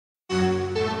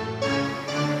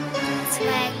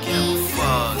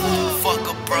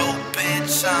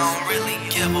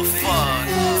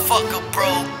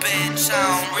I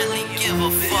don't really give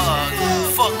a fuck.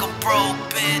 Fuck a broke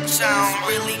bitch, I don't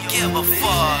really give a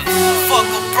fuck. Fuck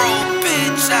a broke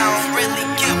bitch, I don't really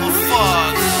give a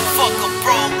fuck. Fuck a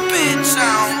broke bitch,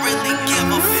 I don't really give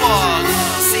a fuck.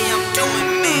 See, I'm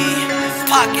doing me,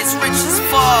 pockets rich as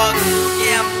fuck.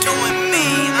 Yeah, I'm doing me,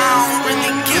 I don't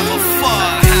really give a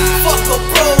fuck. Fuck a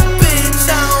broke bitch,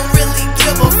 I don't really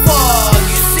give a fuck.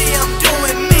 You see, I'm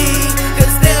doing me,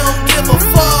 cause they don't give a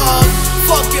fuck.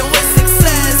 Fucking with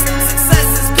success, success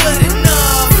is good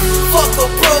enough. Fuck a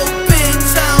broke bitch,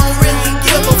 I don't really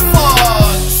give a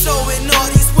fuck. Showing all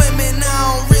these women, I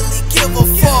don't really give a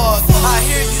fuck. I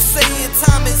hear you saying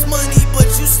time is money, but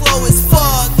you slow as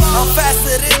fuck. I'm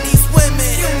faster than these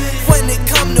women when it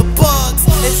come to bugs.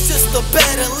 It's just a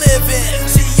better living.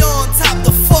 She on top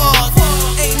the fuck.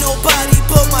 Ain't nobody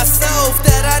but myself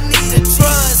that I need to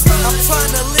trust. I'm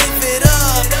trying to live it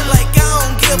up like I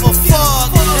don't give a fuck.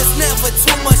 There's never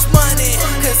too much money,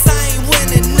 cause I ain't win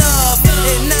enough,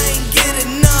 and I ain't get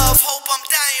enough. Hope I'm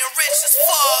dying rich as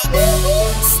fuck.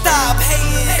 Stop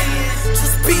hating,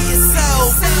 just be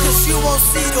yourself, cause you won't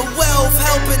see the wealth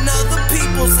helping other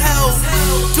people's health.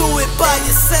 Do it by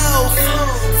yourself,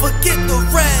 forget the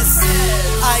rest.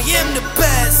 I am the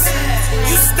best,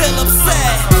 you still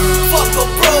upset. Fuck a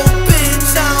broke bitch,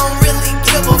 I don't really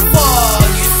give a fuck.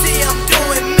 You see, I'm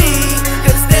doing me,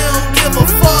 cause they don't give a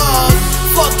fuck.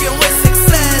 Fucking with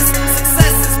success,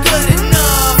 success is good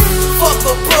enough. Fuck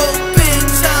a broke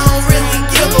bitch, I don't really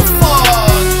give a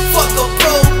fuck. Fuck a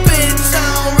broke bitch, I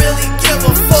don't really give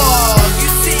a fuck. You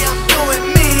see, I'm doing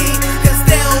me, cause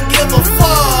they don't give a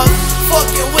fuck.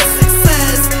 Fucking with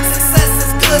success, success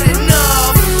is good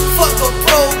enough. Fuck a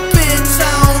broke bitch,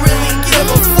 I don't really give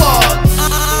a fuck.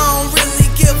 I don't really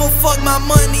give a fuck, my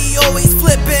money always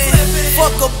flipping.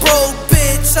 Fuck a broke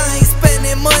bitch, I ain't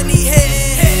spending money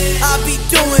hitting. I be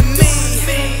doing me,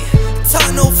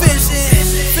 tunnel vision,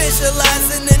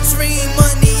 visualizing the dream,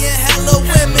 money and hella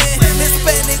women.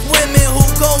 Hispanic women who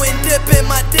go and dip in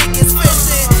my dick is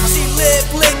fishing. She live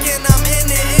licking, I'm in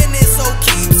it, so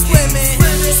keep swimming.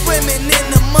 Swimming in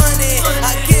the money,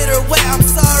 I get her wet, I'm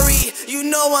sorry. You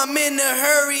know I'm in a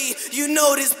hurry, you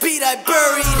know this beat I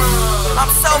buried. I'm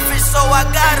selfish, so I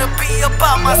gotta be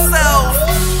about myself.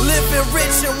 Living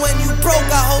rich, and when you broke,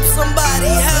 I hope somebody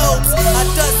helps. I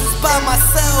does this by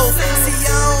myself. See,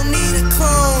 I don't need a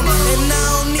clone, and I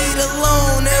don't need a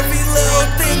loan. Every little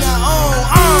thing I own.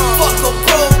 Fuck a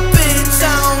broke